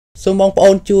សូមបងប្អូ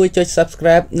នជួយចុច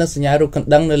Subscribe និងសញ្ញារូបកណ្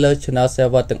ដឹងនៅលើ Channel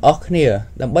Server ទាំងអស់គ្នា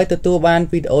ដើម្បីទទួលបាន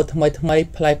វីដេអូថ្មីៗ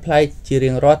ប្លែកៗជារៀ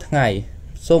ងរាល់ថ្ងៃ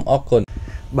សូមអរគុណ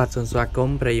បាទសូមស្វាគម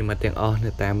ន៍ប្រិយមិត្តទាំងអស់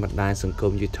នៅតាមបណ្ដាញសង្គ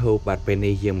ម YouTube បាទពេល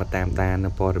នេះយើងមកតាមដាននៅ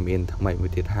ព័ត៌មានថ្មីមួ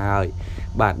យទៀតហើយ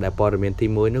បាទដែលព័ត៌មានទី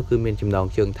1នោះគឺមានចំណង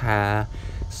ជើងថា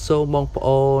សូមបងប្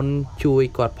អូនជួយ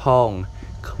គាត់ផង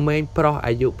ក្មេងប្រុស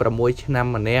អាយុ6ឆ្នាំ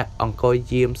ម្នាក់អង្គុយ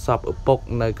យាមសពឪពុក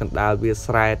នៅកណ្ដាលវាល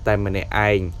ស្រែតែម្នាក់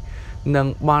ឯងនឹង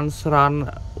បន់ស្រន់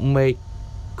មេឃ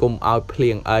គុំឲ្យភ្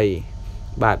លៀងអី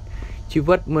បាទជី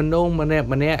វិតមនុស្សម្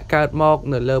នាក់កើតមក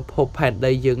នៅលើភពផែន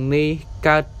ដីយើងនេះ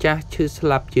កើតចាស់ឈឺស្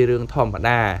លាប់ជារឿងធម្ម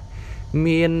តា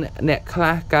មានអ្នកខ្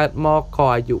លះកើតមកក៏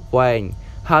អាយុវែង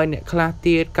ហើយអ្នកខ្លះ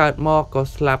ទៀតកើតមកក៏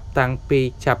ស្លាប់តាំងពី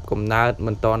ចាប់កំណើត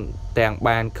មិនទាន់ទាំង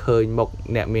បានឃើញមុខ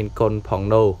អ្នកមានគុណផង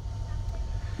នោះ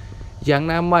យ៉ាង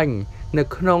ណាមិញនៅ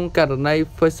ក្នុងករណី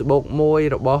Facebook មួយ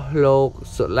របស់លោក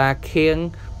សុលាខៀង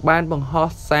បានបង្ហោះ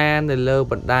សារនៅលើ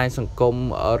បណ្ដាញសង្គម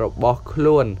របស់ខ្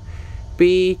លួន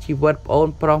ពីជីវិតប្អូន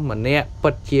ប្រុសម្នាក់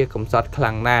ពិតជាកំសត់ខ្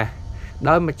លាំងណាស់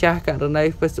ដោយម្ចាស់ករណី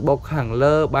Facebook ខាង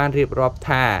លើបានរៀបរាប់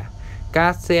ថាកា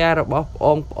រ share របស់ប្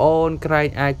អូនក្រែង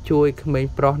អាចជួយក្មេង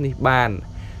ប្រុសនេះបាន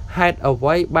ហេតុអ្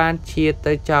វីបានជា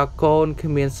ទៅចោលកូនគ្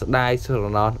មានស្ដាយស្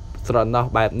រណោះ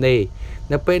បែបនេះ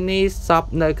នៅពេលនេះសព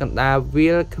នៅកណ្ដាល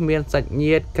វាលគ្មានសាច់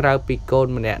ញាតិក្រៅពីកូន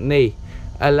ម្នាក់នេះ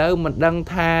ឥឡូវមិនដឹង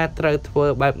ថាត្រូវធ្វើ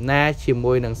បែបណាជា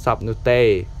មួយនឹងសពនោះទេ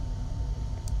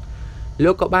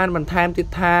លោកក៏បានបន្ថែមទៀត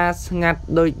ថាស្ងាត់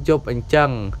ដូចយប់អញ្ចឹ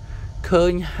ងឃើ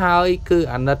ញហើយគឺ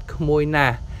អាណិតក្មួយណា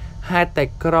ស់ហេតុតែ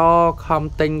ក្រខំ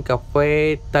ទិញកាហ្វេ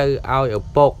ទៅឲ្យឪ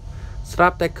ពុកស្រា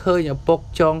ប់តែឃើញឪពុក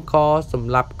ចងកស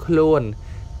ម្លាប់ខ្លួន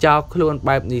ចោលខ្លួន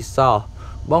បែបនេះសោះ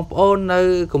បងប្អូននៅ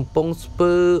កំពង់ស្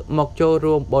ពឺមកចូល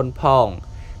រួមបុណ្យផង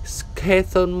ខេ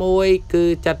ស01គឺ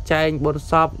ចាត់ចែងបុណ្យ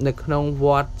សពនៅក្នុងវ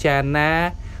ត្តចាណា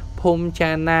ភូមិ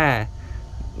ចាណា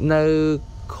នៅ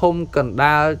ឃុំកណ្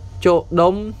ដាលជោ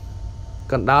ដុំ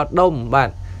បាទ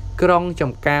ក្រុង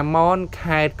ចំការមន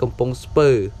ខេត្តកំពង់ស្ពឺ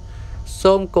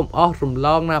សូមកុំអស់រំល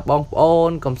ងណាបងប្អូ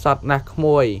នកំសត់ណាស់ក្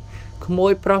មួយ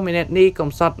ប្រុសម្នាក់នេះកំ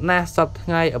សត់ណាស់សពថ្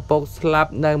ងៃឪពុកស្លា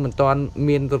ប់នៅមិនទាន់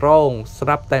មានរោងស្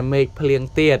រាប់តែមេឃភ្លៀង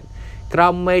ទៀតក្រោ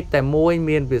មមេឃតែមួយ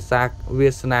មានវា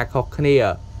សនាខុសគ្នា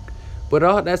បុរ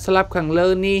សដែលស្លាប់ខាងលើ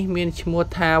នេះមានឈ្មោះ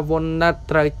ថាវណ្ណិត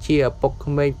ត្រូវជាឪពុក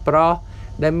ក្មេងប្រុស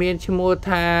ដែលមានឈ្មោះ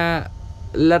ថា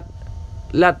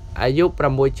លិតអាយុ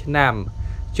6ឆ្នាំ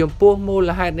ចំពោះមូល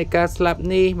ហេតុនៃការស្លាប់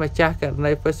នេះម្ចាស់ករ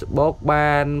ណី Facebook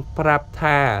បានប្រាប់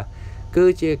ថាគឺ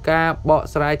ជាការបក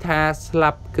ស្រាយថាស្លា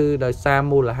ប់គឺដោយសារ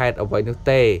មូលហេតុអ្វីនោះ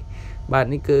ទេបាទ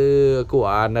នេះគឺគួរ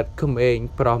អាណិតក្មេង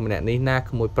ប្រុសម្នាក់នេះណា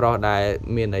ក្មួយប្រុសដែល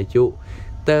មានអាយុ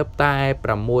ទៅតែ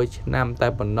6ឆ្នាំតែ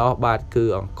ប៉ុណ្ណោះបាទគឺ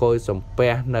អង្គុយសំ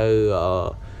ពះនៅ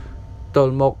ទ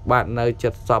ល់មុខបាទនៅចិ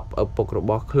ត្តសពឪពុករ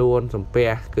បស់ខ្លួនសំពះ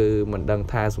គឺមិនដឹង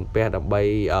ថាសំពះដើម្បី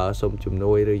សុំជំ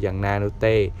នួយឬយ៉ាងណានោះ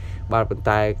ទេបាទប៉ុន្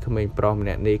តែក្មេងប្រុសម្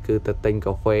នាក់នេះគឺទៅទិញ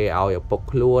កាហ្វេឲ្យឪពុក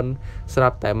ខ្លួនស្រា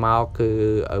ប់តែមកគឺ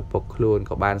ឪពុកខ្លួន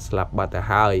ក៏បានស្លាប់បាត់ទៅ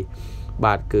ហើយ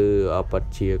បាទគឺពិត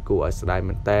ជាគួរឲ្យស្ដាយ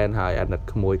មែនតែនហើយអាណិត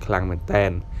ក្មួយខ្លាំងមែនតែ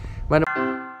នបាទ